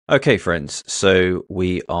Okay, friends, so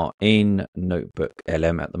we are in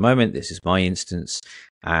NotebookLM at the moment. This is my instance,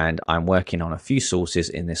 and I'm working on a few sources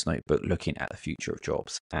in this notebook looking at the future of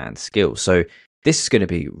jobs and skills. So this is going to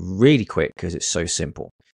be really quick because it's so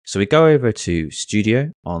simple. So we go over to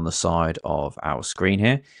Studio on the side of our screen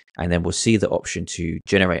here, and then we'll see the option to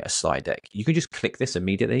generate a slide deck. You can just click this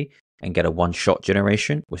immediately and get a one-shot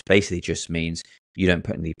generation, which basically just means you don't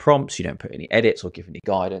put any prompts, you don't put any edits or give any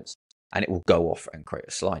guidance, and it will go off and create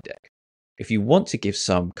a slide deck. If you want to give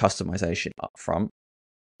some customization up front,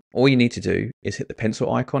 all you need to do is hit the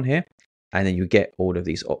pencil icon here, and then you get all of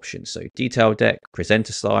these options. So detail deck,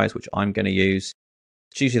 presenter slides, which I'm going to use,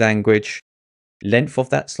 choose your language, length of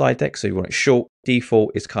that slide deck. So you want it short,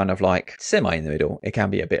 default is kind of like semi in the middle. It can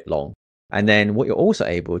be a bit long. And then what you're also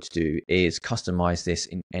able to do is customize this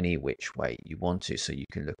in any which way you want to. So you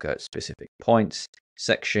can look at specific points,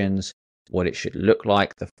 sections, what it should look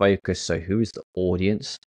like, the focus, so who is the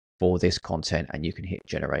audience for this content, and you can hit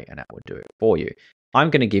generate and that will do it for you. I'm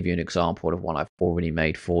going to give you an example of one I've already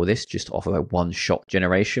made for this, just off of a one-shot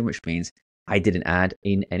generation, which means I didn't add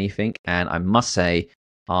in anything, and I must say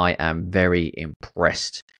I am very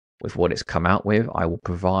impressed with what it's come out with. I will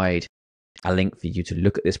provide a link for you to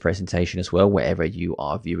look at this presentation as well, wherever you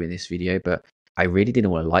are viewing this video, but I really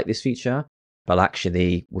didn't want to like this feature. But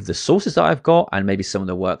actually, with the sources that I've got and maybe some of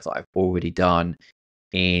the work that I've already done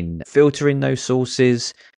in filtering those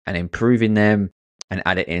sources and improving them and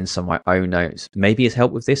adding in some of my own notes, maybe it's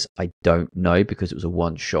helped with this. I don't know, because it was a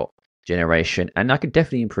one-shot generation and I could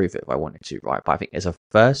definitely improve it if I wanted to, right? But I think as a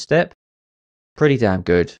first step, pretty damn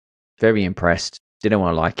good. Very impressed. Didn't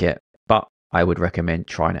want to like it, but I would recommend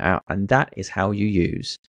trying it out. And that is how you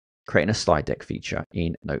use creating a slide deck feature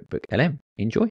in NotebookLM. Enjoy.